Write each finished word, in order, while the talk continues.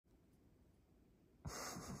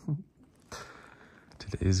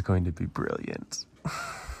It is going to be brilliant.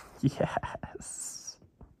 Yes.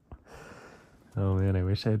 Oh man, I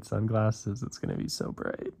wish I had sunglasses. It's gonna be so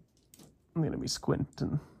bright. I'm gonna be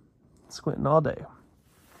squinting all day.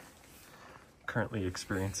 Currently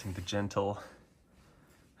experiencing the gentle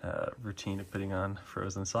routine of putting on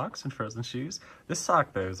frozen socks and frozen shoes. This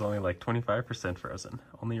sock though is only like 25% frozen,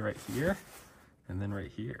 only right here and then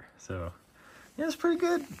right here. So yeah, it's pretty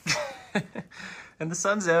good. And the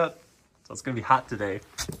sun's out, so it's gonna be hot today.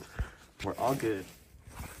 We're all good.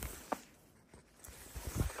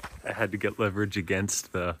 I had to get leverage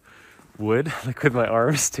against the wood, like with my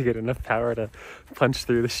arms, to get enough power to punch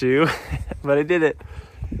through the shoe, but I did it.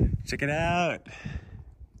 Check it out.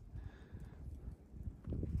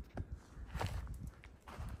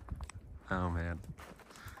 Oh man.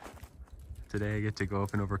 Today I get to go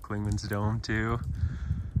up and over Clingman's dome too.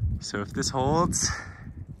 So if this holds,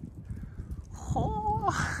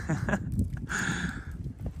 oh,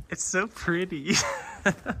 it's so pretty.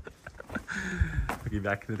 I'll get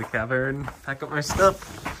back into the cavern, pack up my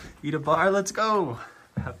stuff, eat a bar, let's go.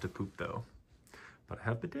 I have to poop though, but I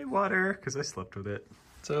have bidet water because I slept with it.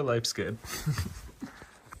 So life's good.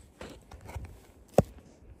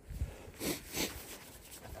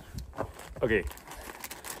 Okay,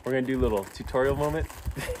 we're gonna do a little tutorial moment.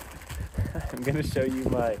 I'm gonna show you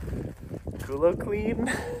my Culo Clean.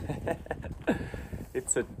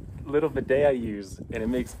 It's a little bidet I use and it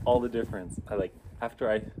makes all the difference.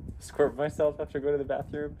 After I squirt myself after I go to the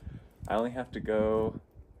bathroom, I only have to go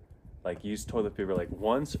use toilet paper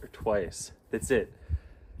once or twice. That's it.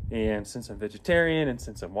 And since I'm vegetarian and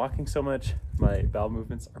since I'm walking so much, my bowel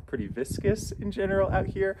movements are pretty viscous in general out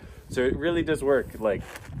here. So it really does work.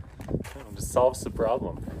 Just solves the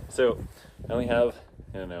problem. So I only have,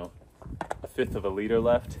 I don't know, 1/5 of a liter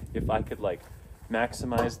left. If I could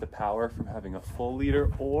maximize the power from having a full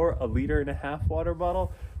liter or a 1.5 liter water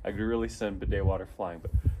bottle, I could really send bidet water flying,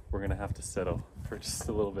 but we're gonna have to settle for just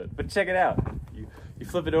a little bit. But check it out. You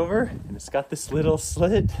flip it over and it's got this little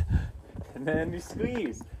slit and then you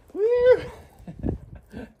squeeze. Woo!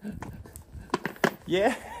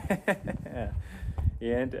 Yeah.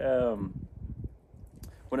 And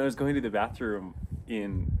when I was going to the bathroom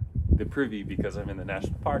in the privy, because I'm in the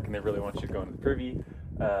national park and they really want you to go into the privy,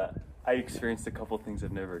 I experienced a couple things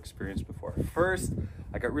I've never experienced before. First,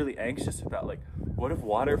 I got really anxious about what if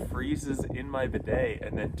water freezes in my bidet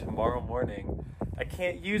and then tomorrow morning I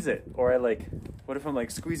can't use it? Or what if I'm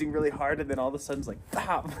squeezing really hard and then all of a sudden it's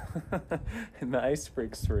pop and the ice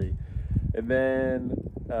breaks free. And then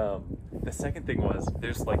the second thing was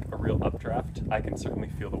there's a real updraft. I can certainly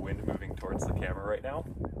feel the wind moving towards the camera right now.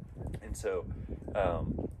 And so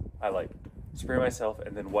I spray myself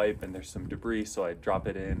and then wipe, and there's some debris, so I drop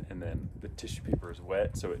it in and then the tissue paper is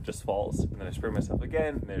wet, so it just falls. And then I spray myself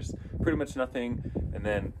again and there's pretty much nothing, and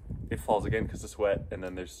then it falls again because it's wet, and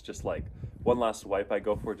then there's just one last wipe I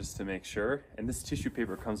go for just to make sure, and this tissue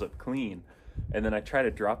paper comes up clean. And then I try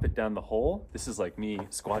to drop it down the hole. This is me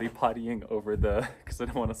squatty pottying over because I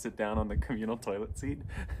don't want to sit down on the communal toilet seat.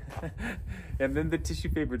 And then the tissue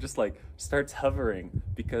paper just starts hovering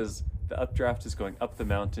because the updraft is going up the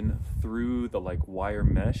mountain through the wire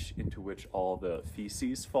mesh into which all the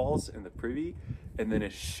feces falls in the privy, and then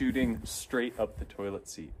is shooting straight up the toilet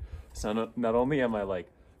seat. So not only am I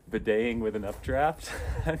bideting with an updraft,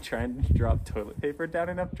 I'm trying to drop toilet paper down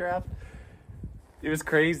an updraft. It was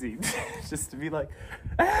crazy just to be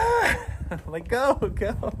ah! Go.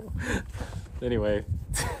 Anyway,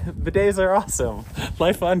 bidets are awesome.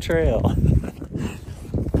 Life on trail.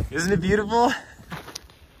 Isn't it beautiful?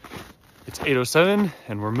 It's 8:07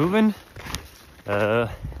 and we're moving. I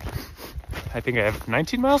think I have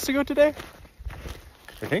 19 miles to go today.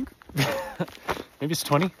 I think. Maybe it's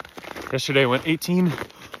 20. Yesterday I went 18.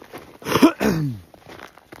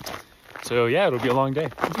 So yeah, it'll be a long day.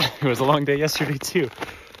 It was a long day yesterday too.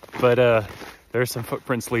 But there are some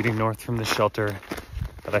footprints leading north from the shelter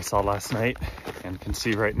that I saw last night and can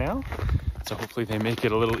see right now. So hopefully they make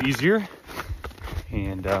it a little easier.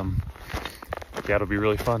 And yeah, it'll be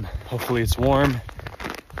really fun. Hopefully it's warm.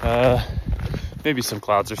 Maybe some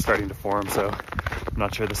clouds are starting to form, so I'm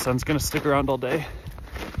not sure the sun's gonna stick around all day.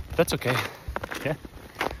 But that's okay. Yeah,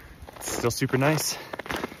 it's still super nice.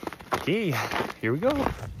 Okay, here we go.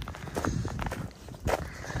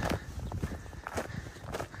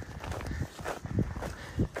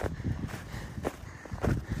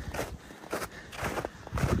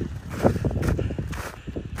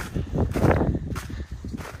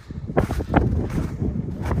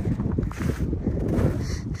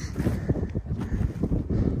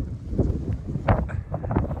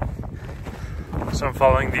 So I'm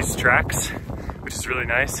following these tracks, which is really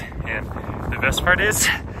nice, and The best part is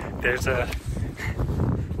there's a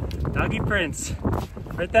doggy prints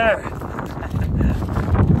right there.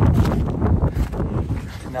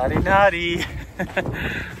 Naughty, naughty.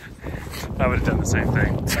 I would have done the same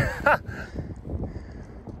thing.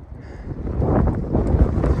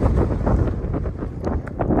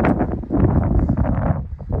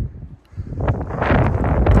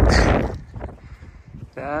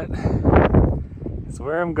 That is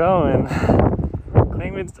where I'm going.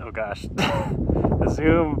 Clingman's, oh gosh. The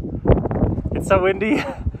zoom. It's so windy.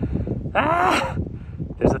 Ah!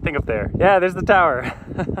 There's a thing up there. Yeah, there's the tower.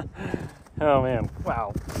 Oh man,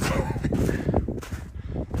 wow.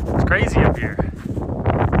 It's crazy up here.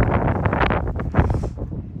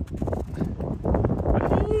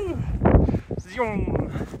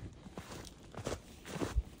 Zoom.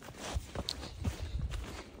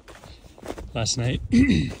 Last night,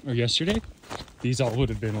 or yesterday, these all would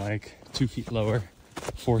have been like 2 feet lower,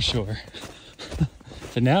 for sure.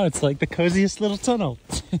 But now it's like the coziest little tunnel.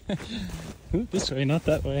 Ooh, this way, not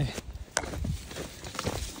that way.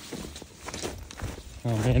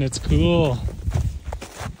 Oh man, it's cool.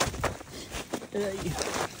 Hey.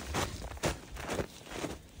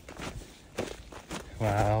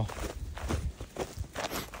 Wow.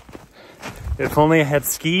 If only I had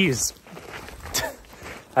skis.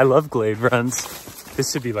 I love glade runs.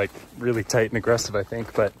 This should be like really tight and aggressive, I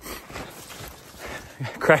think, but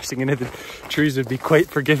crashing into the trees would be quite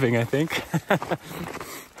forgiving, I think.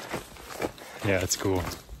 Yeah, it's cool.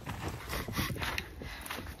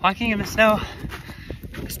 Walking in the snow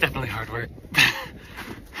is definitely hard work.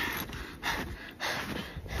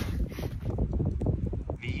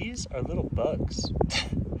 These are little bugs.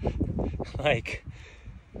 Like,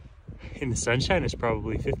 in the sunshine, it's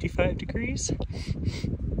probably 55 degrees.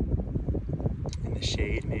 In the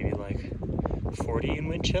shade, maybe like 40 in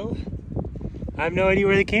wind chill. I have no idea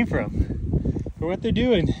where they came from or what they're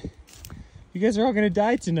doing. You guys are all gonna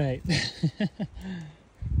die tonight.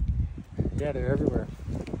 Yeah, they're everywhere.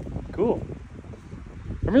 Cool.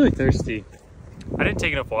 I'm really thirsty. I didn't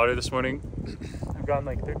take enough water this morning. I've gone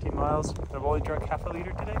like 13 miles. I've only drunk half a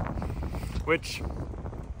liter today, which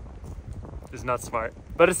is not smart,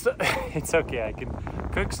 but it's okay. I can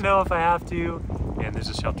cook snow if I have to, and there's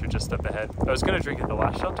a shelter just up ahead. I was gonna drink at the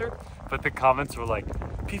last shelter, but the comments were like,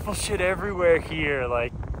 people shit everywhere here.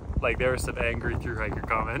 Like there were some angry thru hiker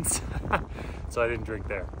comments. So I didn't drink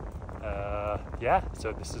there. Yeah,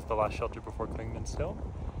 so this is the last shelter before Clingman still.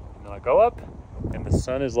 And then I go up, and the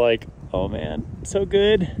sun is like, oh man, so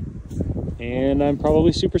good. And I'm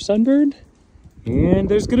probably super sunburned, and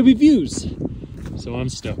there's gonna be views. So I'm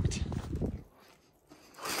stoked.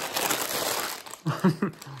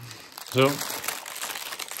 So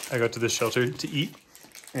I got to this shelter to eat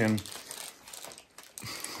and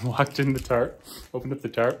walked in the tarp, opened up the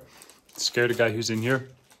tarp, scared a guy who's in here,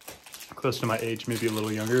 close to my age, maybe a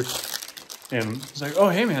little younger. And he's like, oh,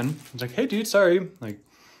 hey man. He's like, hey dude, sorry. Like,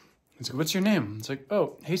 he's like, what's your name? It's like,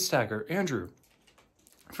 oh, hey Stacker, Andrew.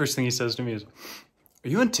 First thing he says to me is, are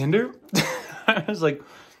you on Tinder? I was like,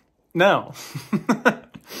 no.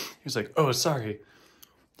 He was like, oh, sorry.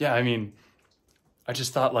 Yeah, I mean, I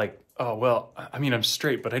just thought like, oh, well, I mean, I'm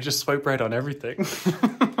straight, but I just swipe right on everything.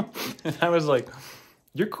 And I was like,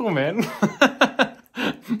 you're cool, man.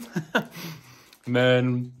 And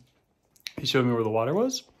then he showed me where the water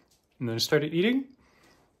was, and then I started eating.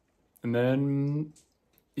 And then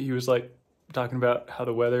he was like talking about how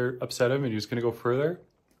the weather upset him and he was gonna go further.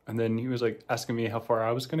 And then he was like asking me how far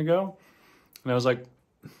I was gonna go. And I was like,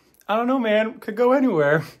 I don't know, man, could go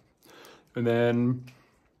anywhere. And then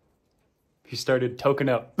he started toking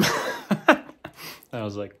up. I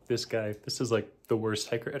was like, this guy, this is like the worst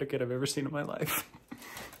hiker etiquette I've ever seen in my life.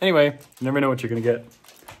 Anyway, you never know what you're gonna get.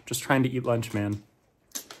 Just trying to eat lunch, man.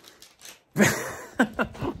 I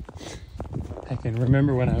can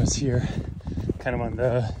remember when I was here, kind of on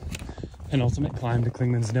the penultimate climb to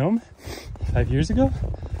Clingman's Dome 5 years ago.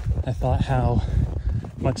 I thought how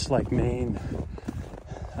much like Maine,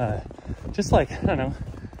 just like, I don't know,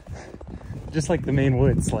 just like the Maine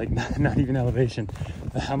woods, like not even elevation,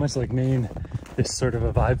 but how much like Maine this sort of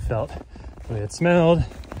a vibe felt. The way it smelled,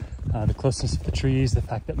 the closeness of the trees, the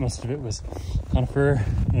fact that most of it was conifer,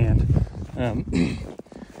 and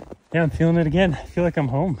yeah, I'm feeling it again. I feel like I'm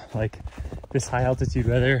home. Like this high altitude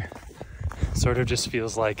weather sort of just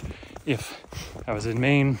feels like if I was in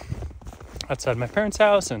Maine outside my parents'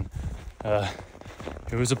 house and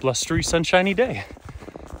it was a blustery, sunshiny day.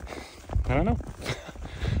 I don't know.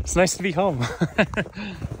 It's nice to be home.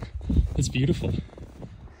 It's beautiful.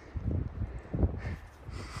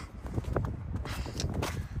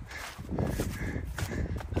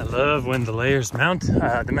 I love when the layers mount,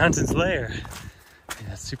 the mountains layer.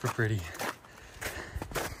 Yeah, it's super pretty.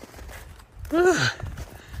 Woo.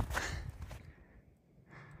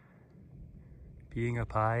 Being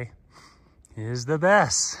up high is the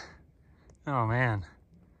best. Oh man,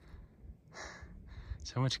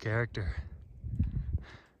 so much character.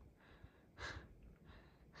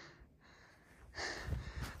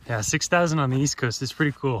 Yeah, 6,000 on the East Coast is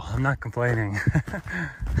pretty cool. I'm not complaining.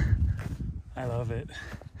 I love it.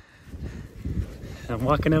 I'm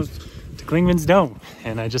walking out to Clingman's Dome,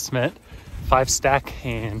 and I just met 5 Stack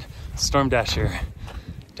and Storm Dasher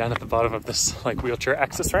down at the bottom of this like wheelchair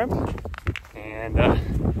access ramp. And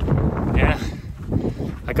yeah,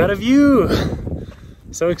 I got a view.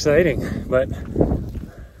 So exciting, but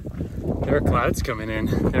there are clouds coming in.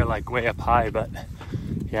 They're like way up high, but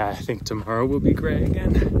yeah, I think tomorrow will be gray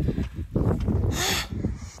again.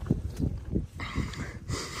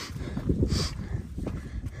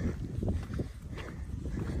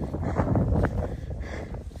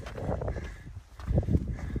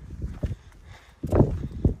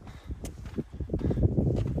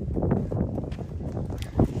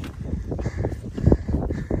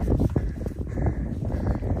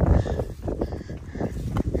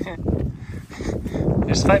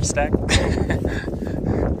 There's 5 Stack.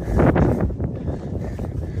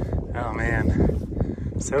 Oh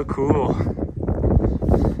man, so cool.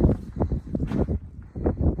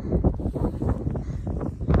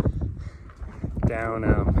 Down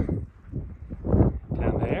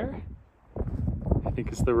there, I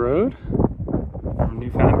think is the road from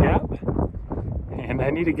Newfound Gap. And I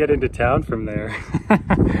need to get into town from there,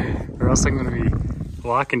 or else I'm gonna be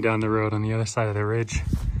walking down the road on the other side of the ridge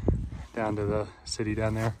down to the city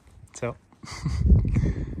down there. So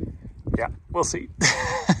yeah, we'll see.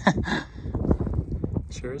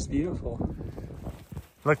 Sure is beautiful.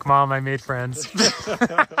 Look, Mom, I made friends.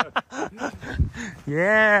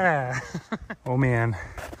 Yeah. Oh man,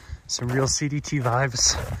 some real CDT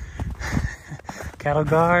vibes. Cattle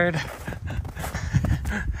guard.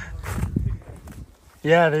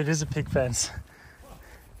 Yeah, it is a pig fence.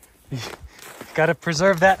 You gotta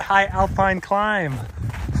preserve that high alpine climb.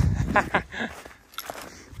 Another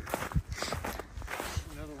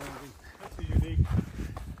one. That's unique.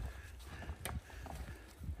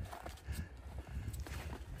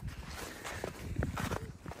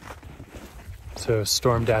 So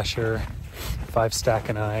Storm Dasher, 5 Stack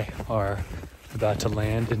and I are about to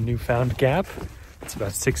land in Newfound Gap. It's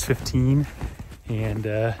about 6:15, and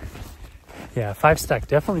yeah, 5 Stack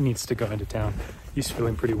definitely needs to go into town. He's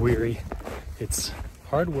feeling pretty weary. It's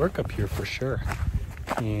hard work up here for sure.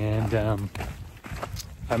 And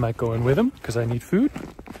I might go in with him because I need food,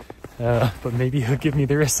 but maybe he'll give me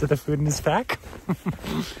the rest of the food in his pack.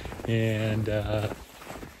 And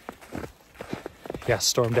yeah,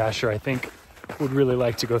 Storm Dasher, I think, would really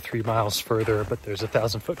like to go 3 miles further, but there's a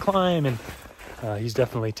 1,000-foot climb, and he's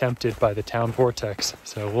definitely tempted by the town vortex,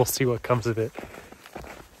 so we'll see what comes of it.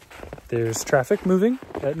 There's traffic moving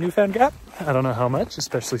at Newfound Gap. I don't know how much,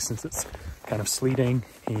 especially since it's kind of sleeting,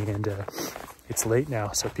 and it's late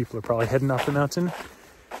now, so people are probably heading off the mountain.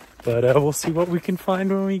 But we'll see what we can find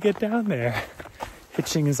when we get down there.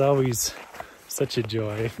 Hitching is always such a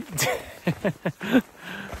joy.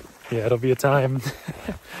 Yeah, it'll be a time.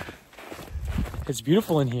 It's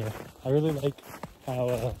beautiful in here. I really like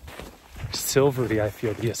how silvery I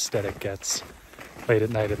feel the aesthetic gets late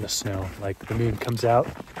at night in the snow. Like the moon comes out.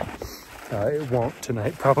 It won't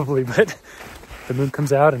tonight probably, but the moon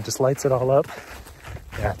comes out and just lights it all up.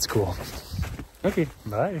 Yeah, it's cool. Okay,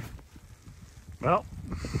 bye. Well,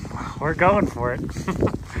 we're going for it.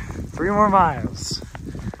 3 more miles.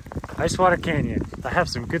 Ice Water Canyon. I have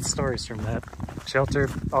some good stories from that shelter.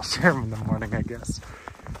 I'll share them in the morning, I guess.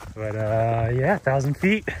 But yeah, 1,000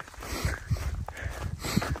 feet.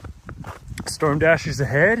 Storm Dasher's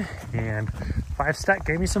ahead, and 5 Stack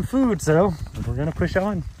gave me some food, so we're gonna push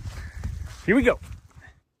on. Here we go.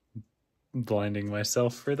 Blinding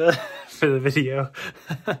myself for the video.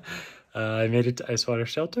 I made it to Ice Water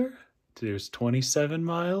Shelter. There's 27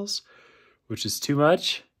 miles, which is too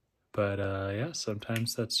much, but yeah,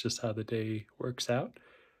 sometimes that's just how the day works out.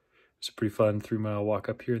 It's a pretty fun 3-mile walk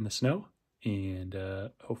up here in the snow, and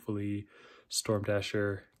hopefully Storm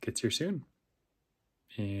Dasher gets here soon.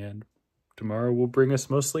 And tomorrow will bring us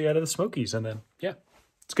mostly out of the Smokies, and then yeah,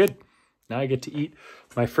 it's good. Now I get to eat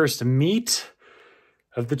my first meat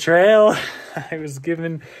of the trail. I was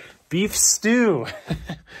given beef stew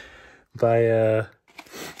by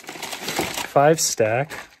 5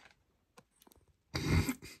 Stack.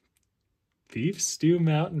 Beef stew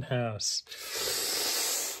Mountain House.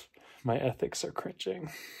 My ethics are cringing.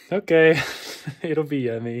 Okay. It'll be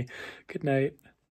yummy. Good night.